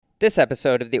This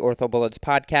episode of the OrthoBullets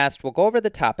podcast will go over the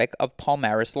topic of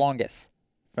Palmaris longus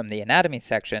from the anatomy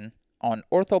section on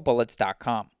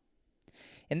orthobullets.com.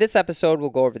 In this episode,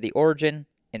 we'll go over the origin,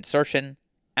 insertion,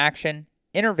 action,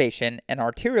 innervation, and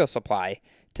arterial supply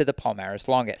to the Palmaris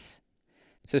longus.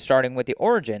 So starting with the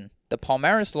origin, the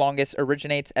Palmaris longus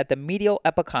originates at the medial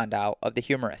epicondyle of the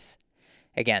humerus.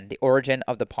 Again, the origin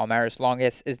of the Palmaris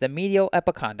longus is the medial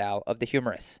epicondyle of the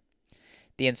humerus.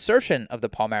 The insertion of the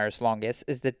Palmaris longus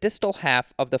is the distal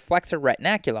half of the flexor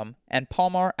retinaculum and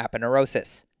palmar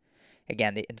aponeurosis.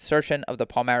 Again, the insertion of the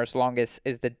Palmaris longus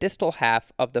is the distal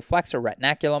half of the flexor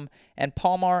retinaculum and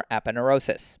palmar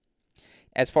aponeurosis.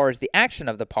 As far as the action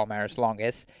of the Palmaris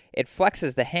longus, it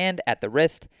flexes the hand at the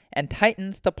wrist and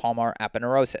tightens the palmar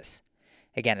aponeurosis.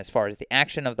 Again, as far as the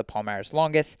action of the Palmaris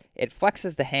longus, it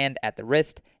flexes the hand at the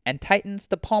wrist and tightens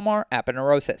the palmar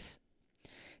aponeurosis.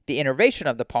 The innervation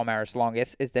of the Palmaris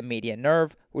longus is the median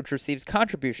nerve, which receives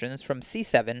contributions from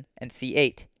C7 and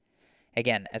C8.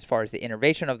 Again, as far as the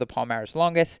innervation of the Palmaris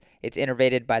longus, it's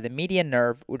innervated by the median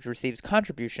nerve, which receives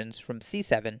contributions from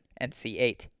C7 and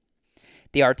C8.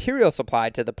 The arterial supply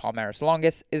to the Palmaris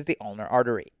longus is the ulnar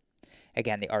artery.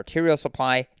 Again, the arterial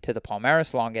supply to the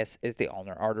Palmaris longus is the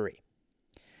ulnar artery.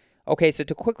 Okay, so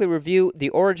to quickly review, the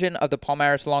origin of the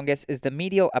Palmaris longus is the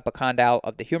medial epicondyle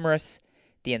of the humerus.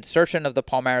 The insertion of the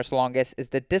Palmaris longus is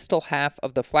the distal half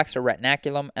of the flexor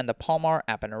retinaculum and the palmar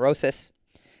aponeurosis.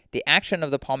 The action of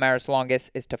the Palmaris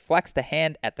longus is to flex the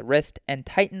hand at the wrist and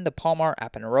tighten the palmar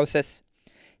aponeurosis.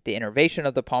 The innervation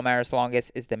of the Palmaris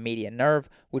longus is the median nerve,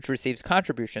 which receives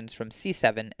contributions from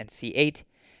C7 and C8.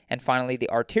 And finally, the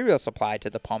arterial supply to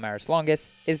the Palmaris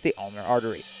longus is the ulnar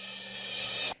artery.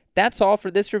 That's all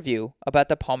for this review about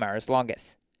the Palmaris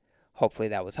longus. Hopefully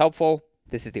that was helpful.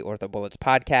 This is the OrthoBullets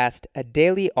podcast, a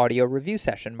daily audio review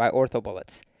session by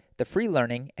OrthoBullets, the free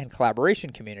learning and collaboration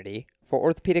community for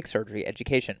orthopedic surgery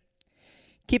education.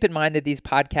 Keep in mind that these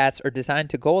podcasts are designed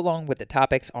to go along with the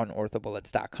topics on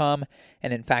orthobullets.com,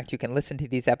 and in fact, you can listen to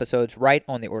these episodes right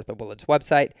on the OrthoBullets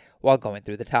website while going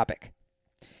through the topic.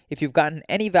 If you've gotten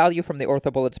any value from the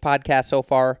OrthoBullets podcast so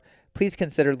far, please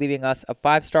consider leaving us a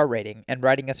 5-star rating and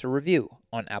writing us a review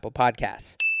on Apple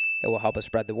Podcasts. It will help us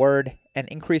spread the word and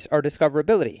increase our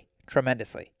discoverability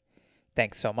tremendously.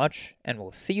 Thanks so much, and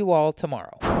we'll see you all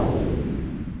tomorrow.